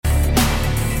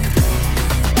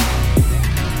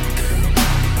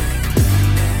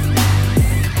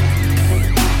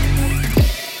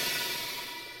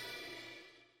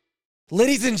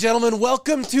Ladies and gentlemen,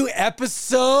 welcome to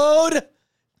episode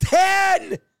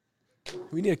 10.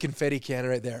 We need a confetti can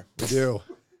right there. We do.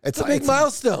 It's a big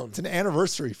milestone. It's an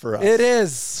anniversary for us. It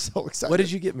is. So excited. What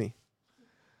did you get me?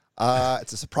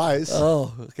 It's a surprise.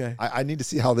 Oh, okay. I need to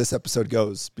see how this episode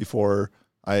goes before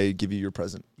I give you your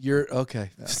present. You're okay.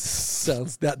 Yeah.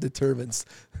 That determines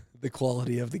the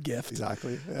quality of the gift.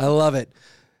 Exactly. Yeah. I love it.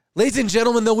 Ladies and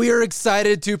gentlemen, though, we are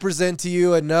excited to present to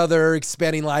you another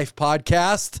Expanding Life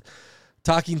podcast.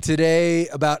 Talking today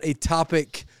about a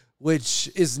topic which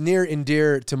is near and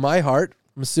dear to my heart.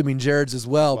 I'm assuming Jared's as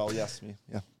well. Well, yes, me.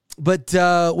 Yeah. But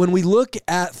when we look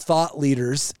at thought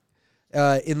leaders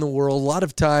in the world, a lot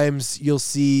of times you'll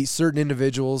see certain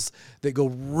individuals that go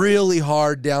really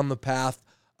hard down the path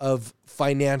of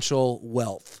financial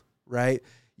wealth, right?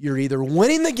 You're either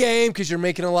winning the game because you're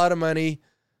making a lot of money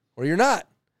or you're not.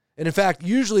 And in fact,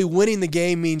 usually winning the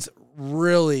game means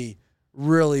really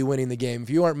winning the game. If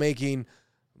you aren't making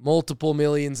multiple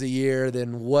millions a year,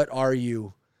 then what are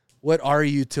you? What are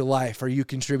you to life? Are you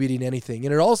contributing anything?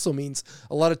 And it also means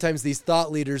a lot of times these thought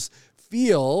leaders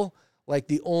feel like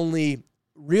the only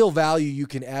real value you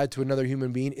can add to another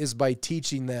human being is by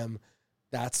teaching them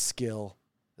that skill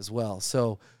as well.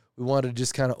 So we wanted to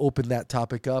just kind of open that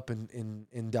topic up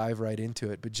and dive right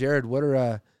into it. But Jared, what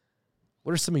are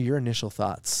some of your initial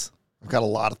thoughts? I've got a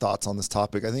lot of thoughts on this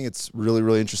topic. I think it's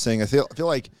really interesting. I feel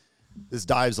like this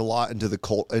dives a lot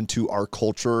into our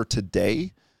culture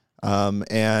today.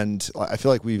 And I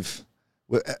feel like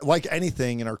like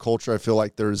anything in our culture, I feel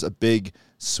like there's a big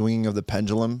swinging of the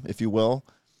pendulum, if you will,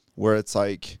 where it's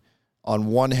like on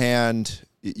one hand,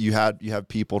 you have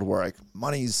people to where like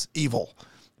money's evil,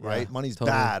 right? Yeah, money's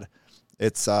totally bad.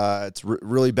 It's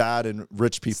really bad, and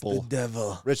rich people, it's the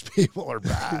devil. Rich people are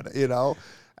bad, you know?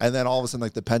 And then all of a sudden,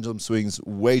 like the pendulum swings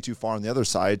way too far on the other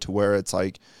side to where it's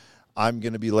like, I'm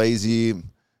going to be lazy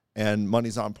and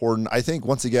money's not important. I think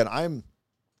once again,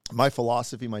 my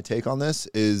philosophy, my take on this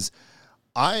is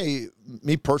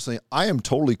me personally, I am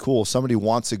totally cool if somebody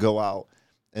wants to go out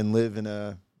and live in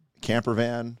a camper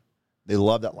van. They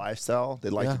love that lifestyle. They'd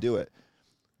like to do it.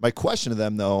 My question to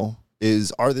them though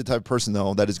is, are they the type of person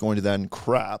though that is going to then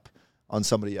crap on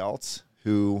somebody else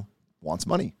who wants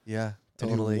money? Yeah,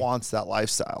 totally. Who wants that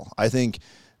lifestyle? I think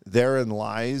therein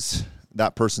lies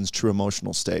that person's true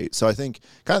emotional state. So I think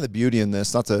kind of the beauty in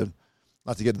this, not to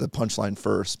get to the punchline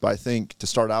first, but I think to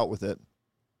start out with it,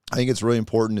 I think it's really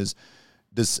important is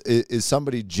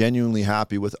somebody genuinely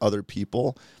happy with other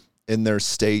people in their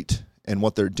state and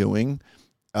what they're doing,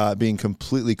 being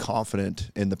completely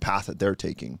confident in the path that they're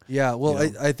taking. Yeah, well,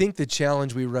 I think the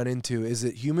challenge we run into is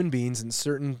that human beings in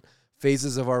certain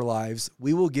phases of our lives,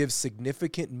 we will give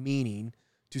significant meaning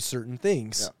to certain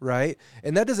things, right?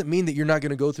 And that doesn't mean that you're not going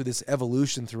to go through this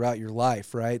evolution throughout your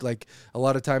life, right? Like a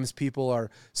lot of times people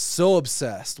are so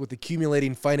obsessed with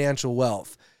accumulating financial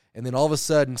wealth, and then all of a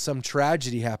sudden some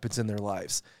tragedy happens in their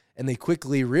lives, and they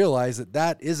quickly realize that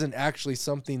that isn't actually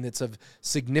something that's of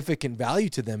significant value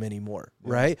to them anymore,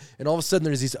 right? And all of a sudden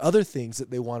there's these other things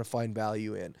that they want to find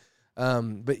value in.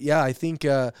 But yeah, I think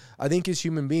as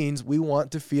human beings, we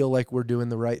want to feel like we're doing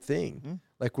the right thing. Mm-hmm.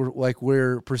 Like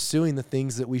we're pursuing the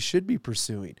things that we should be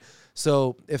pursuing.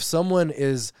 So if someone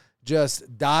is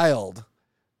just dialed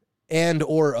and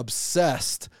or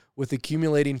obsessed with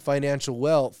accumulating financial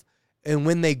wealth, and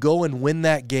when they go and win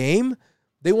that game,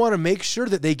 they want to make sure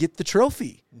that they get the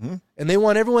trophy. Mm-hmm. And they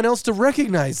want everyone else to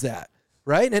recognize that,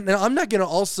 right? And I'm not going to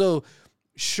also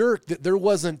shirk that there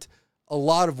wasn't a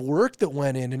lot of work that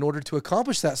went in order to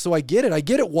accomplish that. So I get it. I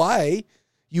get it why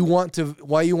you want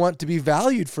to be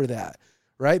valued for that.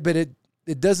 Right, but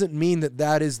it doesn't mean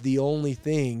that is the only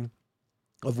thing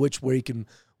of which we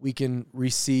can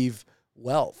receive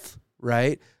wealth,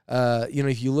 right?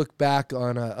 If you look back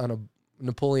on a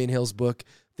Napoleon Hill's book,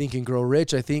 Think and Grow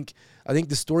Rich, I think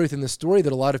the story within the story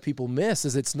that a lot of people miss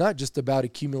is it's not just about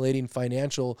accumulating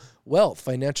financial wealth,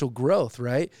 financial growth,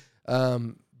 right?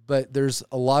 But there's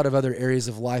a lot of other areas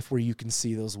of life where you can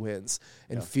see those wins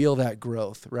and feel that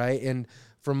growth, right? And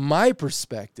from my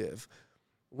perspective,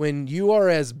 when you are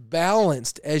as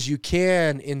balanced as you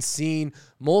can in seeing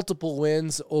multiple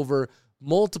wins over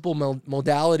multiple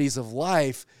modalities of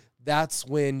life, that's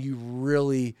when you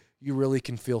really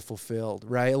can feel fulfilled,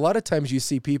 right? A lot of times you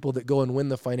see people that go and win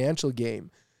the financial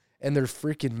game and they're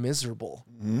freaking miserable,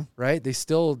 right? They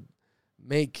still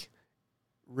make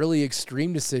really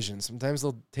extreme decisions. Sometimes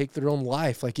they'll take their own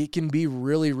life. Like it can be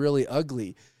really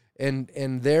ugly. And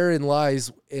therein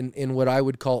lies in what I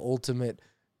would call ultimate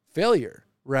failure.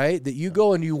 Right? That you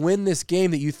go and you win this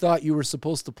game that you thought you were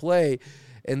supposed to play,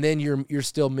 and then you're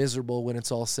still miserable when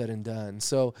it's all said and done.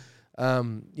 So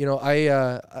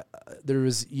There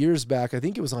was years back, I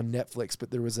think it was on Netflix,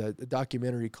 but there was a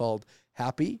documentary called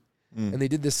Happy, and they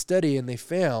did this study, and they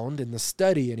found in the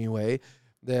study anyway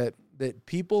that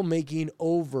people making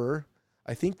over,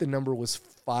 I think the number was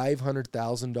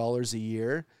 $500,000 a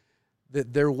year,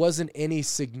 that there wasn't any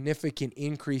significant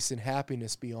increase in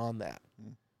happiness beyond that,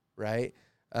 right?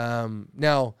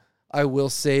 Now, I will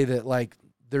say that, like,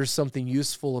 there's something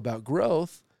useful about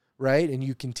growth, right? And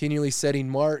you continually setting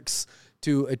marks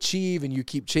to achieve, and you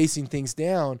keep chasing things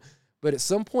down. But at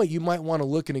some point, you might want to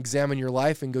look and examine your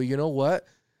life and go, you know what?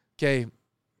 Okay,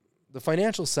 the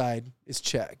financial side is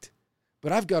checked,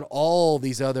 but I've got all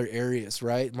these other areas,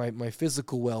 right? My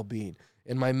physical well-being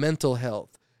and my mental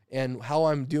health and how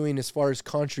I'm doing as far as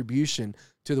contribution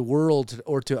to the world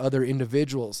or to other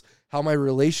individuals, how my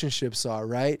relationships are,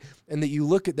 right? And that you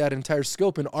look at that entire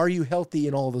scope, and are you healthy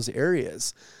in all those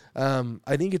areas?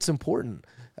 I think it's important.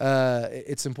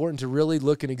 It's important to really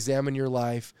look and examine your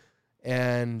life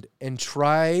and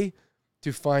try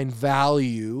to find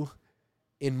value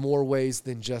in more ways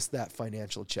than just that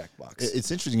financial checkbox. It's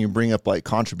interesting you bring up like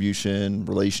contribution,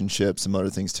 relationships, some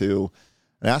other things too.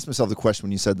 And I asked myself the question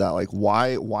when you said that, like,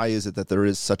 why is it that there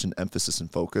is such an emphasis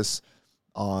and focus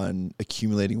on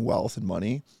accumulating wealth and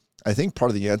money? I think part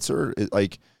of the answer is,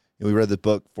 like, we read the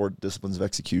book, 4 Disciplines of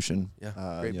Execution,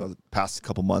 great book. The past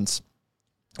couple months.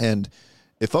 And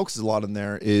it focuses a lot in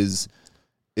there is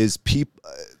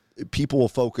people will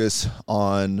focus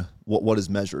on what is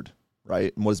measured,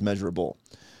 right? And what is measurable.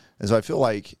 And so I feel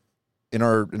like in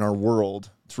our world,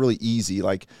 it's really easy.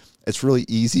 Like, it's really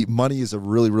easy. Money is a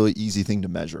really, really easy thing to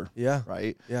measure. Yeah.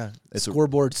 Right? Yeah.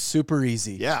 Scoreboard's super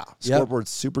easy. Yeah. Scoreboard's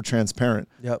super transparent.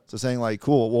 Yep. So saying like,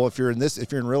 cool, well, if you're in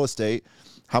real estate,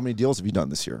 how many deals have you done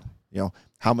this year? You know,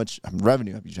 how much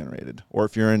revenue have you generated? Or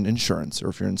if you're in insurance, or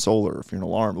if you're in solar, or if you're in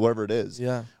alarm, whatever it is.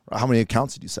 Yeah. How many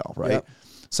accounts did you sell, right? Yep.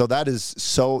 So that is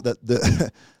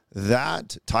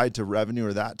that tied to revenue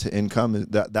or that to income,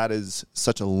 that is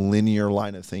such a linear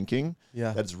line of thinking.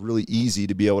 Yeah. That it's really easy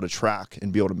to be able to track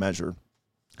and be able to measure.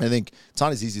 I think it's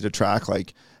not as easy to track,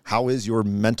 like, how is your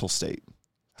mental state?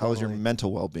 How is your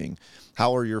mental well-being?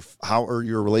 How are your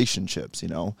relationships, you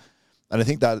know? And I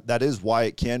think that is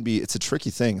why it's a tricky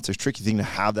thing. It's a tricky thing to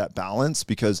have that balance,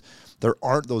 because there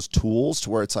aren't those tools to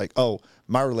where it's like, oh,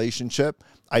 my relationship,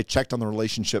 I checked on the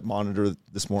relationship monitor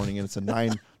this morning and it's a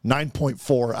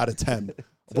 9.4 out of 10.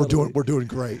 We're doing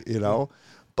great, you know?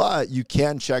 But you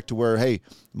can check to where, hey,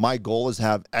 my goal is to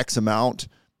have X amount,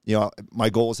 you know, my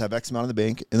goal is to have X amount in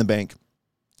the bank,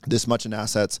 this much in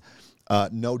assets,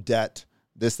 no debt,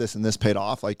 this, and this paid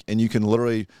off. Like, and you can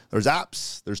literally, there's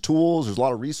apps, there's tools, there's a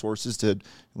lot of resources to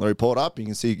literally pull it up. And you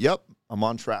can see, yep, I'm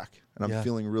on track and I'm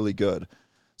feeling really good.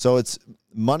 So it's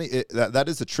money. That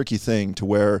is a tricky thing, to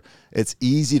where it's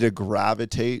easy to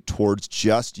gravitate towards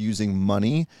just using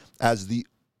money as the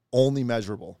only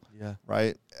measurable,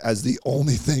 right? As the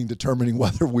only thing determining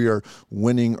whether we are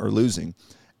winning or losing.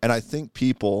 And I think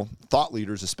people, thought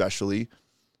leaders especially,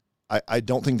 I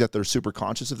don't think that they're super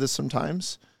conscious of this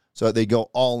sometimes. So they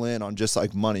go all in on just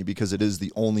like money, because it is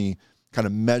the only kind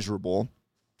of measurable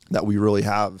that we really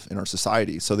have in our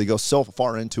society. So they go so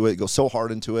far into it, go so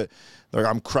hard into it. They're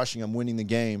like, I'm crushing, I'm winning the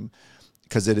game,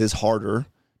 because it is harder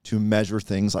to measure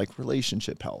things like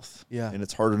relationship health. Yeah. And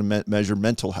it's harder to measure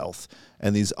mental health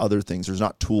and these other things. There's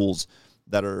not tools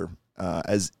that are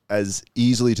as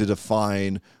easily to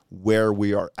define where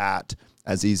we are at,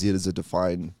 as easy as to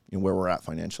define, you know, where we're at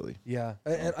financially. Yeah.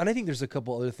 And I think there's a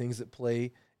couple other things that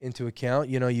play into account.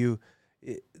 You know,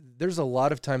 there's a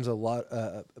lot of times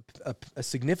a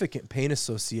significant pain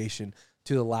association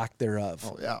to the lack thereof.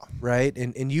 Oh yeah. Right.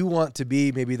 And you want to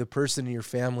be maybe the person in your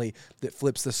family that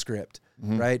flips the script,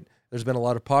 right? There's been a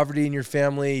lot of poverty in your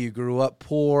family. You grew up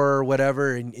poor,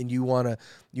 whatever, and you want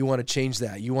to change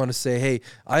that. You want to say, hey,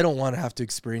 I don't want to have to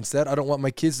experience that. I don't want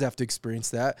my kids to have to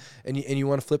experience that. And you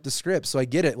want to flip the script. So I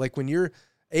get it. Like, when you're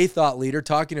a thought leader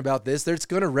talking about this, it's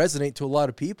going to resonate to a lot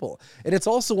of people. And it's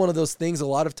also one of those things, a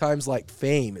lot of times, like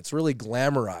fame, it's really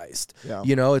glamorized. Yeah.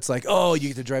 You know, it's like, oh, you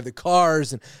get to drive the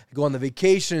cars and go on the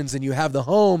vacations and you have the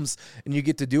homes and you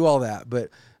get to do all that. But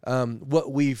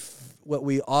what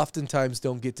we oftentimes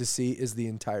don't get to see is the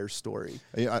entire story.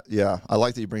 Yeah, I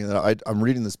like that you bring that up. I'm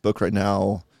reading this book right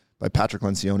now by Patrick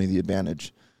Lencioni, The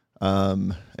Advantage.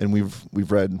 And we've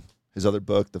read his other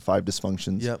book, The 5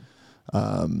 Dysfunctions. Yep.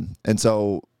 And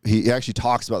so he actually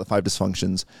talks about the 5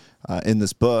 dysfunctions in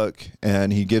this book,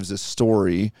 and he gives this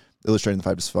story illustrating the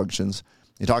 5 dysfunctions.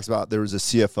 He talks about there was a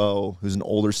CFO who's an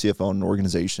older CFO in an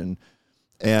organization,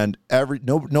 and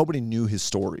nobody knew his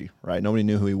story, right? Nobody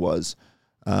knew who he was,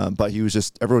 but he was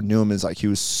just, everyone knew him as like, he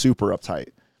was super uptight.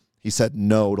 he said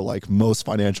no to like most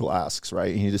financial asks,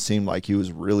 right? And he just seemed like he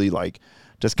was really like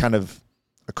just kind of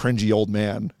a cringy old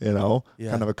man, you know,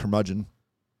 kind of a curmudgeon.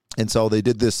 And so they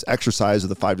did this exercise of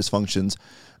the 5 dysfunctions.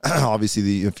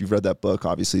 Obviously, if you've read that book,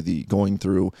 obviously the going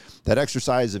through that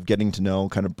exercise of getting to know,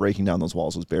 kind of breaking down those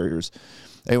walls, those barriers.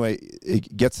 Anyway,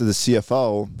 it gets to the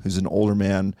CFO, who's an older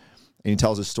man, and he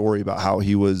tells a story about how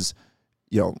he was,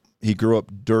 you know, he grew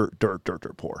up dirt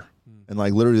poor. And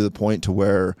like literally to the point to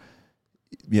where,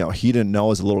 you know, he didn't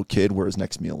know as a little kid where his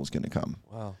next meal was going to come.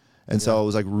 Wow. And so it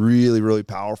was like really, really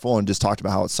powerful, and just talked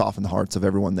about how it softened the hearts of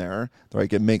everyone there.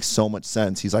 Like, it makes so much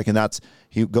sense. He's like, and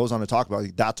he goes on to talk about,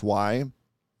 like, that's why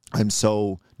I'm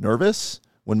so nervous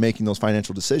when making those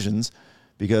financial decisions,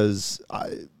 because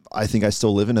I think I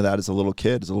still live into that as a little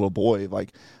kid, as a little boy.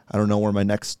 Like, I don't know where my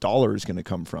next dollar is going to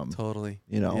come from. Totally.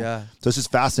 You know? Yeah. So it's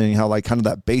just fascinating how like kind of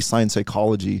that baseline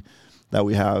psychology that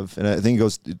we have. And I think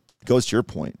it goes to your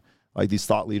point, like these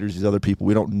thought leaders, these other people,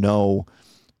 we don't know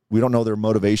their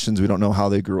motivations. We don't know how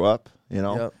they grew up. You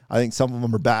know, Yep. I think some of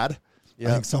them are bad. I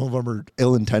think some of them are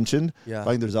ill-intentioned. Yeah. I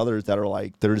think there's others that are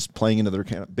like, they're just playing into their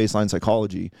kind of baseline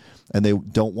psychology, and they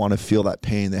don't want to feel that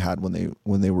pain they had when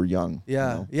they were young.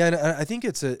 Yeah. You know? Yeah. And I think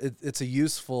it's a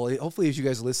useful, hopefully as you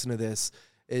guys listen to this,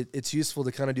 it's useful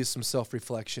to kind of do some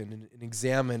self-reflection and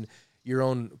examine your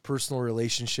own personal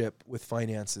relationship with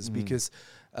finances, because,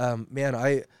 man,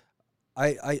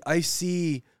 I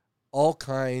see all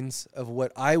kinds of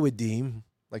what I would deem,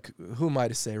 like, who am I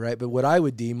to say, right? But what I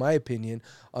would deem, my opinion,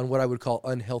 on what I would call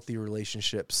unhealthy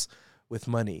relationships with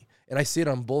money. And I see it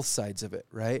on both sides of it,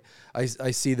 right? I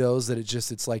see those that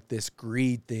it's like this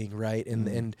greed thing, right?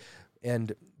 And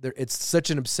it's such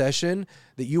an obsession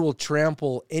that you will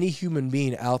trample any human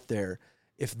being out there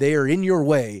if they are in your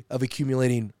way of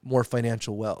accumulating more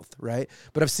financial wealth, right?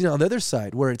 But I've seen it on the other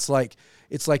side where it's like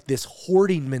this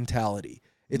hoarding mentality.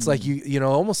 It's like you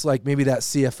know, almost like maybe that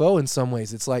CFO in some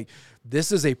ways. It's like,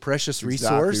 this is a precious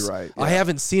resource. Exactly right. Yeah. I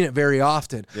haven't seen it very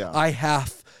often. Yeah. I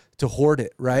have to hoard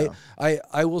it, right? Yeah.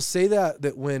 I will say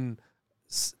that when,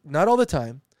 not all the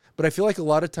time, but I feel like a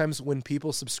lot of times when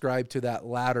people subscribe to that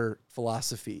latter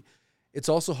philosophy, it's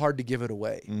also hard to give it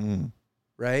away,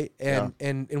 right? And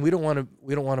we don't want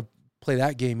to play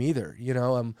that game either. You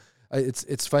know,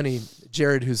 it's funny.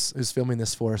 Jared, who's filming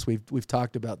this for us, we've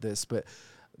talked about this, but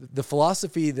the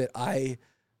philosophy that I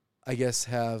guess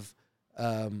have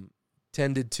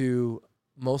tended to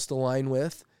most align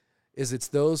with is it's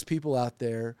those people out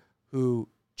there who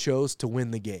chose to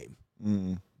win the game,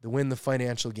 to win the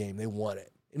financial game. They won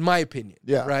it, in my opinion.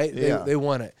 Yeah. Right. Yeah. They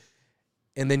won it,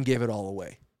 and then gave it all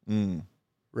away.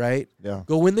 Right. Yeah.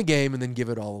 Go win the game and then give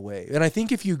it all away. And I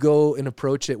think if you go and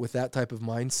approach it with that type of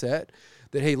mindset,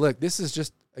 that, hey, look, this is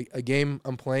just a game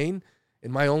I'm playing,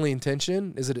 and my only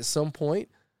intention is that at some point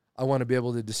I want to be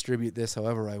able to distribute this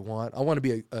however I want. I want to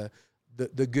be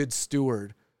the good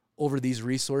steward over these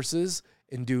resources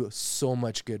and do so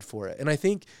much good for it. And I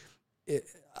think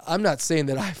I'm not saying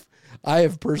that I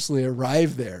have personally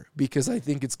arrived there, because I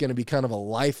think it's going to be kind of a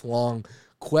lifelong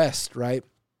quest, right?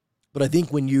 But I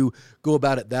think when you go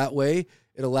about it that way,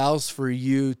 it allows for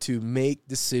you to make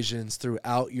decisions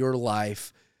throughout your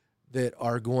life that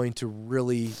are going to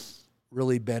really,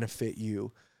 really benefit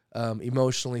you.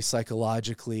 Emotionally,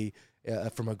 psychologically,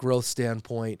 from a growth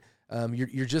standpoint.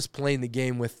 You're just playing the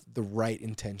game with the right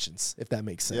intentions, if that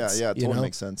makes sense. Yeah, it totally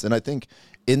makes sense. And I think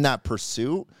in that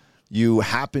pursuit, you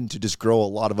happen to just grow a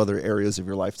lot of other areas of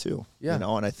your life too. Yeah. You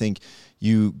know, and I think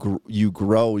you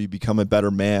grow, you become a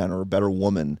better man or a better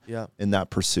woman in that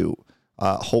pursuit.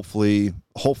 Hopefully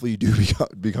you do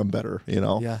become better, you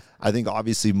know? Yeah. I think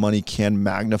obviously money can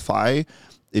magnify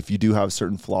if you do have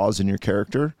certain flaws in your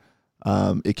character.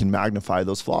 It can magnify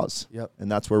those flaws. Yep.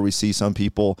 And that's where we see some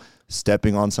people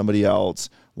stepping on somebody else,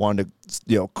 wanting to,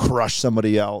 you know, crush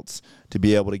somebody else to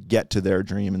be able to get to their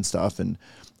dream and stuff. And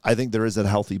I think there is a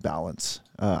healthy balance.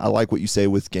 I like what you say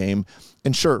with game.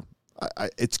 And sure,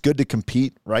 it's good to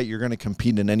compete, right? You're going to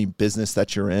compete in any business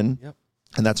that you're in. Yep.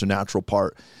 And that's a natural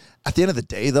part. At the end of the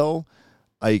day, though,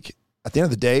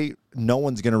 no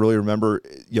one's going to really remember,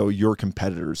 you know, your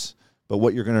competitors. But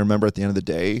what you're going to remember at the end of the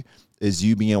day is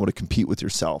you being able to compete with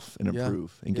yourself and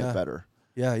improve and get better.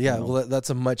 Yeah. You know? Well, that's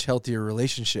a much healthier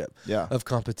relationship Yeah. of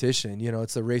competition. You know,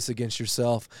 it's a race against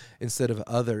yourself instead of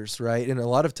others, right? And a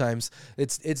lot of times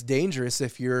it's dangerous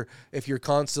if you're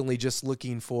constantly just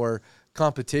looking for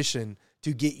competition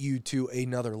to get you to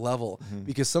another level,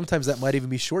 because sometimes that might even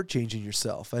be shortchanging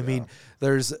yourself. I mean,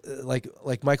 there's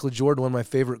like Michael Jordan, one of my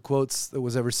favorite quotes that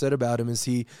was ever said about him is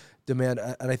and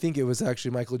I think it was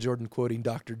actually Michael Jordan quoting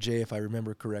Dr. J, if I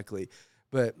remember correctly,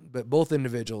 but both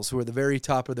individuals who were at the very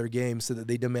top of their game said that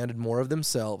they demanded more of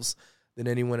themselves than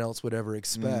anyone else would ever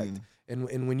expect.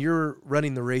 And when you're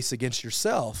running the race against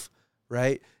yourself,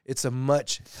 right, it's a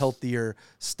much healthier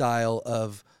style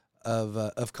of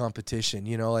competition.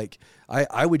 You know, like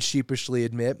I would sheepishly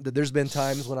admit that there's been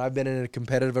times when I've been in a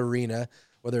competitive arena,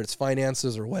 whether it's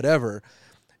finances or whatever,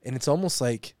 and it's almost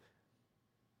like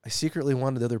I secretly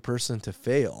wanted the other person to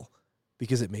fail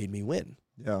because it made me win.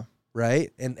 Yeah.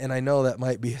 Right. And I know that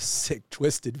might be a sick,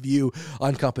 twisted view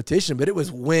on competition, but it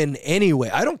was win anyway.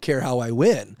 I don't care how I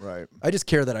win. Right. I just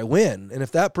care that I win. And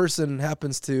if that person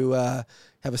happens to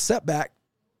have a setback,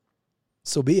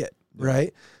 so be it. Yeah.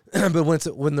 Right. But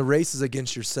when the race is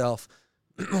against yourself,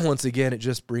 once again, it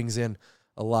just brings in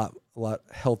a lot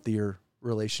healthier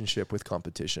relationship with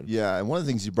competition. Yeah. And one of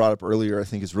the things you brought up earlier, I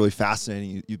think is really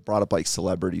fascinating. You brought up like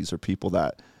celebrities or people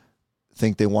that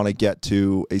think they want to get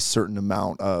to a certain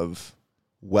amount of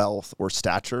wealth or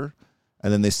stature,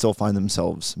 and then they still find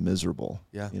themselves miserable.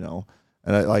 Yeah. You know,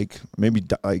 and I like maybe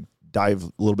dive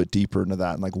a little bit deeper into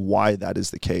that and like why that is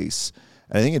the case.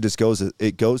 And I think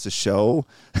it goes to show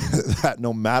that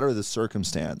no matter the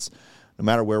circumstance, no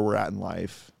matter where we're at in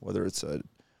life, whether it's a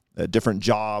different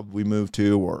job we move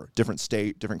to or different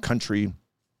state, different country,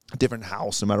 different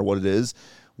house, no matter what it is,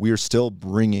 we are still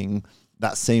bringing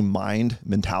that same mind,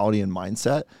 mentality, and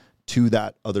mindset to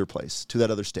that other place, to that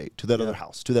other state, to that other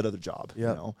house, to that other job. You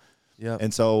know? Yeah.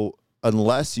 And so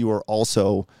unless you are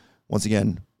also, once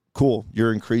again, cool,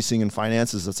 you're increasing in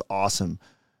finances, that's awesome.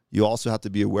 You also have to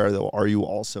be aware, though, are you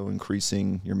also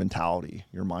increasing your mentality,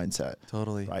 your mindset?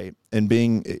 Totally. Right? And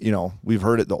being, you know, we've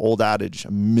heard it, the old adage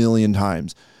a million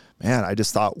times. Man, I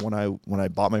just thought when I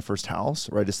bought my first house,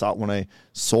 or I just thought when I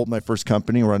sold my first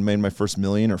company, or I made my first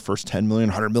million or first 10 million,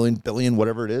 100 million, billion,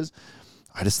 whatever it is,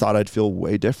 I just thought I'd feel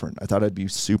way different. I thought I'd be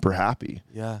super happy.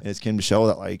 Yeah. And it came to show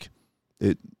that like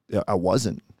I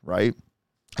wasn't, right?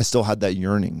 I still had that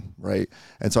yearning, right?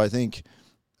 And so I think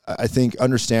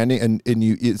understanding and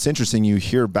it's interesting, you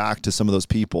hear back to some of those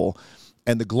people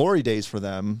and the glory days for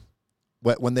them.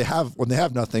 When they have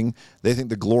nothing, they think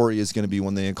the glory is going to be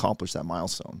when they accomplish that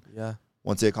milestone. Yeah.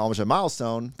 Once they accomplish that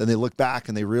milestone, then they look back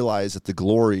and they realize that the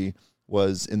glory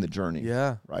was in the journey.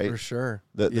 Yeah. Right. For sure.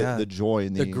 The joy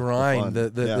and the grind,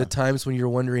 the times when you're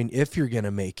wondering if you're going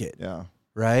to make it. Yeah.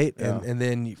 Right. Yeah. And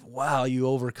then you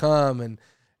overcome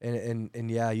and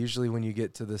yeah, usually when you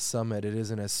get to the summit, it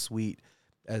isn't as sweet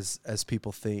as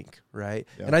people think, right?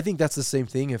 Yeah. And I think that's the same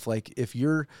thing. If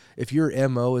your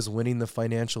MO is winning the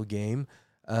financial game,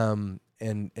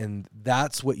 and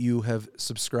that's what you have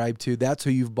subscribed to, that's who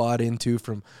you've bought into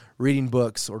from reading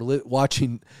books or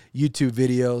watching YouTube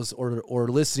videos or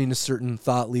listening to certain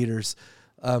thought leaders.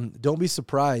 Don't be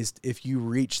surprised if you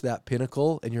reach that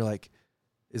pinnacle and you're like,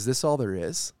 is this all there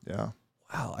is? Yeah.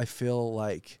 Wow, I feel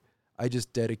like I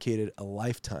just dedicated a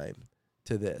lifetime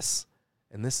to this,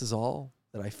 and this is all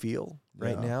that I feel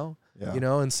right now, you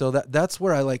know? And so that's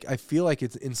where I feel like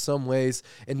it's in some ways,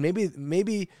 and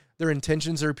maybe their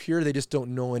intentions are pure, they just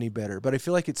don't know any better. But I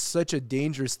feel like it's such a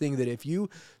dangerous thing that if you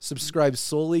subscribe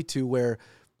solely to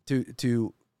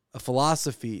to a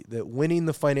philosophy that winning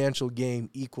the financial game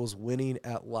equals winning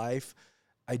at life,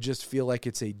 I just feel like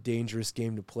it's a dangerous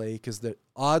game to play, because the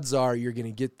odds are you're going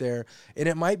to get there and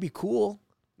it might be cool.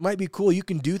 You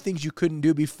can do things you couldn't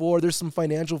do before. There's some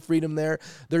financial freedom there.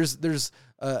 There's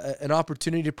an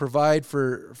opportunity to provide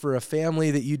for a family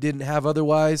that you didn't have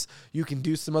otherwise. You can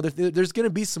do some other things. There's going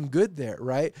to be some good there,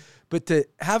 right? But to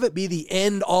have it be the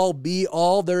end all be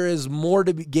all, there is more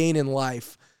to gain in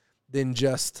life than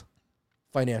just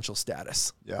financial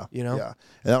status. Yeah. You know? Yeah.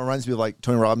 And that reminds me of like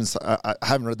Tony Robbins. I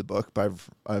haven't read the book, but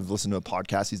I've listened to a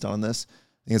podcast he's done on this.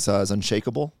 I think it's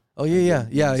Unshakable. Oh, yeah.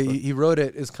 He wrote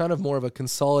it as kind of more of a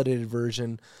consolidated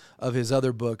version of his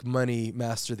other book, Money,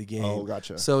 Master the Game. Oh,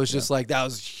 gotcha. So it's just like, that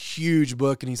was a huge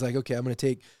book, and he's like, okay, I'm going to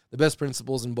take the best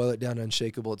principles and boil it down to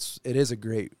Unshakable. It is a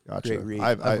great read.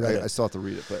 I still have to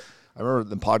read it, but I remember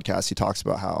the podcast he talks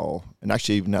about how, and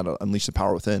actually even at Unleash the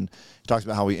Power Within, he talks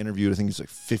about how he interviewed, I think it was like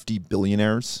 50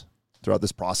 billionaires throughout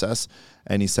this process,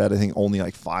 and he said I think only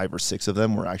like 5 or 6 of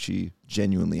them were actually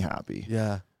genuinely happy.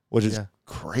 Yeah. Which is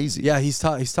crazy. Yeah, he's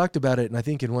talked about it, and I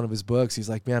think in one of his books, he's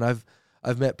like, man,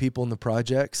 I've met people in the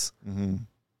projects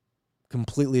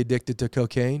completely addicted to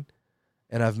cocaine,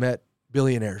 and I've met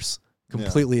billionaires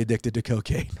completely addicted to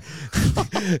cocaine.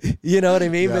 You know what I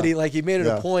mean? Yeah. But he made it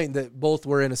a point that both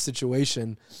were in a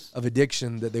situation of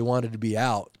addiction that they wanted to be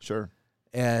out. Sure.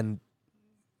 And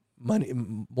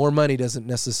more money doesn't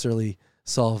necessarily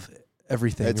solve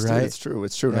everything, right? It's true.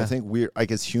 Yeah. And I think we're,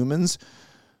 like, as humans,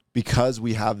 because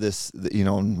we have this, you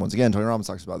know, and once again, Tony Robbins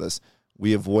talks about this,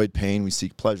 we avoid pain, we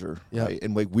seek pleasure, right?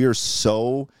 And like, we are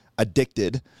so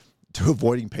addicted to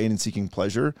avoiding pain and seeking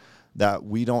pleasure that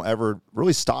we don't ever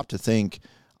really stop to think,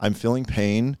 I'm feeling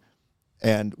pain.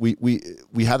 And we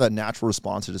have that natural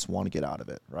response to just want to get out of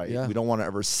it, right? Yeah. We don't want to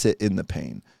ever sit in the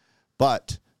pain.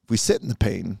 But if we sit in the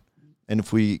pain and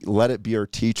if we let it be our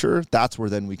teacher, that's where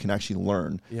then we can actually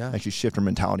learn, actually shift our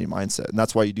mentality and mindset. And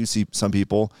that's why you do see some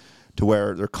people to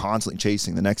where they're constantly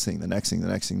chasing the next thing, the next thing, the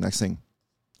next thing, the next thing,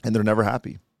 and they're never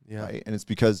happy. Yeah. Right. And it's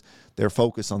because they're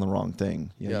focused on the wrong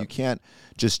thing. You can't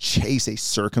just chase a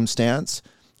circumstance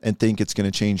and think it's going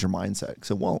to change your mindset,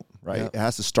 because it won't, right? Yeah. It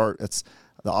has to start. It's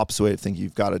the opposite way of thinking.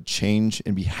 You've got to change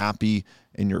and be happy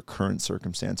in your current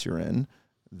circumstance you're in.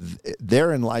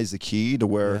 Therein lies the key to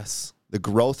where the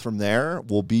growth from there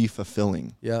will be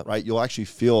fulfilling. Yeah. Right. You'll actually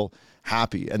feel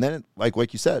happy. And then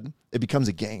like you said, it becomes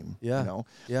a game. Yeah. You know?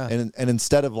 Yeah. And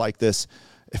instead of like this,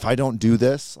 if I don't do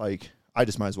this, like, I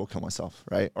just might as well kill myself,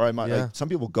 right? Or I might, like, some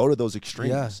people go to those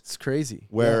extremes. Yeah, it's crazy.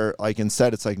 Where like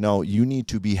instead it's like, no, you need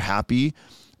to be happy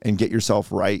and get yourself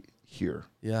right here.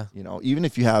 Yeah. You know, even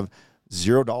if you have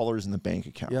 $0 in the bank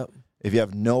account, if you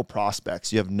have no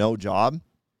prospects, you have no job,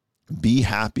 be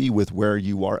happy with where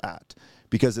you are at,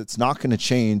 because it's not going to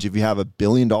change if you have $1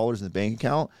 billion in the bank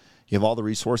account, you have all the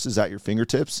resources at your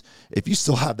fingertips. If you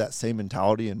still have that same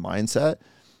mentality and mindset,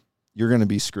 you're going to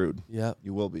be screwed. Yeah.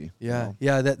 You will be. Yeah.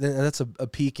 You know? Yeah. That's a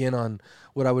peek in on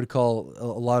what I would call a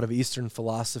lot of Eastern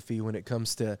philosophy when it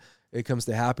comes to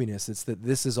happiness. It's that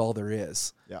this is all there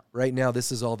is. Yeah. Right now,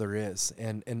 this is all there is.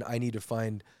 And I need to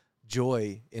find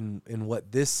joy in what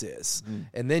this is.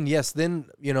 And then,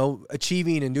 you know,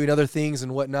 achieving and doing other things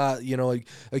and whatnot, you know, like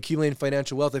accumulating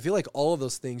financial wealth. I feel like all of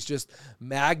those things just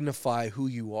magnify who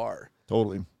you are.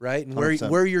 Totally. Right. And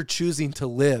where you're choosing to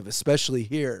live, especially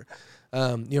here.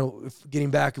 You know,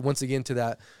 getting back once again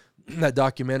to that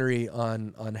documentary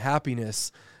on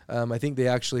happiness, I think they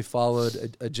actually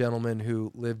followed a gentleman who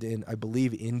lived in, I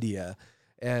believe, India,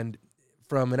 and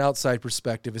from an outside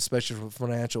perspective, especially from a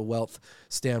financial wealth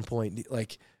standpoint,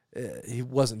 like he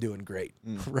wasn't doing great,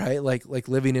 right? Like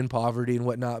living in poverty and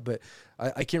whatnot. But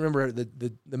I can't remember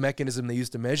the mechanism they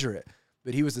used to measure it,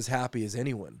 but he was as happy as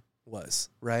anyone was,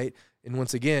 right? And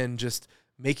once again, just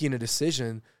making a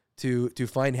decision to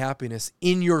find happiness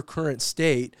in your current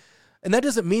state. And that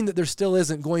doesn't mean that there still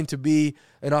isn't going to be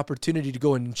an opportunity to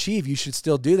go and achieve. You should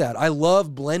still do that. I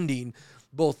love blending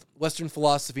both Western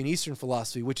philosophy and Eastern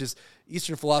philosophy, which is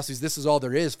Eastern philosophy is this is all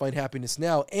there is, find happiness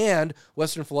now, and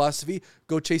Western philosophy,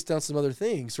 go chase down some other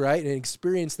things, right? And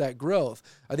experience that growth.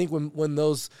 I think when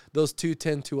those two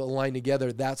tend to align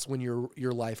together, that's when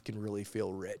your life can really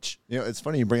feel rich. You know, it's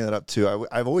funny you bring that up too.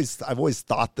 I've always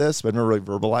thought this, but I've never really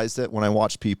verbalized it. When I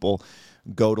watch people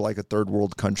go to like a third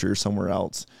world country or somewhere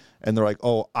else, and they're like,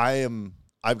 "Oh,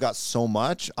 I've got so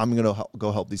much, I'm gonna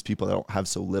go help these people that don't have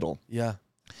so little." Yeah.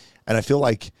 And I feel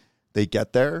like they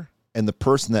get there, and the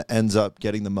person that ends up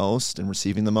getting the most and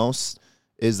receiving the most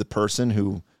is the person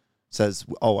who says,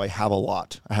 "Oh, I have a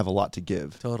lot to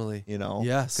give." Totally. You know?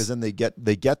 Yes. Because then they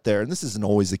get there, and this isn't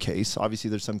always the case.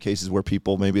 Obviously, there's some cases where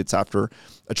people, maybe it's after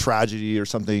a tragedy or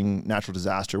something, natural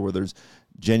disaster, where there's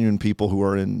genuine people who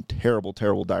are in terrible,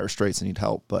 terrible, dire straits and need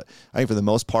help. But I think for the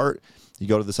most part, you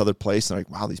go to this other place and like,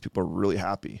 wow, these people are really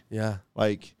happy. Yeah.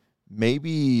 Like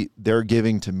maybe they're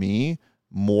giving to me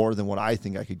more than what I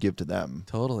think I could give to them.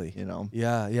 Totally. You know?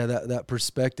 Yeah. Yeah. That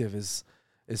perspective is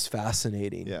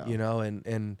fascinating, you know,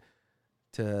 and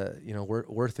to, you know,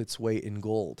 worth its weight in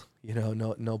gold, you know,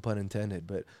 no pun intended.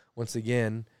 But once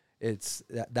again, it's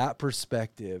that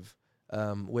perspective,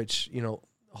 which, you know,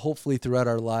 hopefully throughout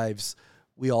our lives,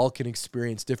 we all can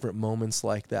experience different moments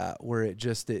like that, where it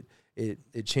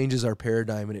changes our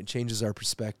paradigm and it changes our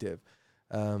perspective.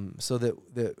 So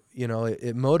that you know,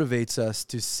 it motivates us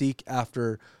to seek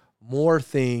after more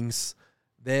things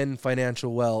than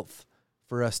financial wealth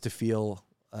for us to feel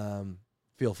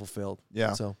fulfilled.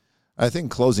 Yeah. So I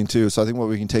think closing too. So I think what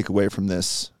we can take away from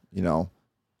this, you know,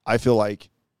 I feel like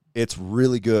it's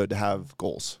really good to have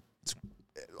goals. It's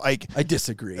like I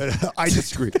disagree. I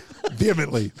disagree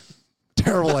vehemently.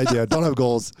 Terrible idea. Don't have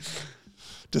goals.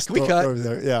 Just we cut over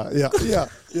there.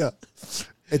 Yeah.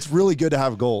 It's really good to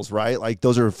have goals, right? Like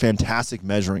those are fantastic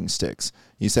measuring sticks.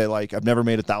 You say like, I've never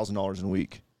made $1,000 in a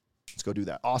week. Let's go do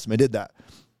that. Awesome. I did that.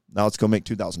 Now let's go make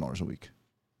 $2,000 a week.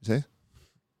 You see?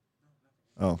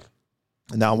 Oh,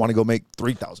 and now I want to go make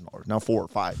 $3,000. Now 4 or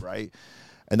 5, right?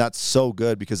 And that's so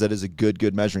good because that is a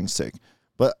good measuring stick.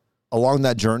 But along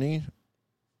that journey,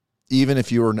 even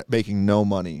if you were making no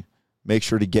money, make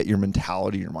sure to get your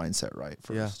mentality, your mindset right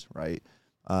first, right?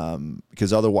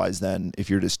 Because otherwise then if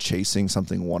you're just chasing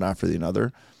something one after the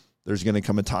other, there's going to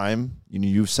come a time, you know,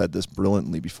 you've said this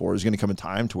brilliantly before, there's going to come a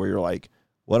time to where you're like,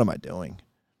 what am I doing?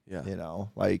 Yeah. You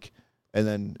know, like And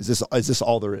then is this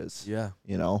all there is? Yeah.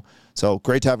 You know? So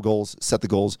great to have goals, set the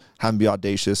goals, have them be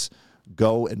audacious,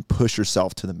 go and push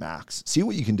yourself to the max. See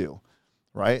what you can do.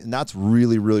 Right. And that's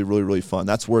really, really, really, really fun.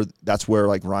 That's where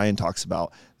like Ryan talks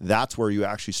about, that's where you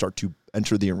actually start to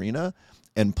enter the arena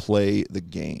and play the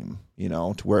game, you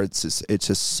know, to where it's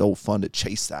just so fun to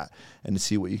chase that and to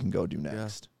see what you can go do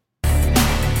next. Yeah.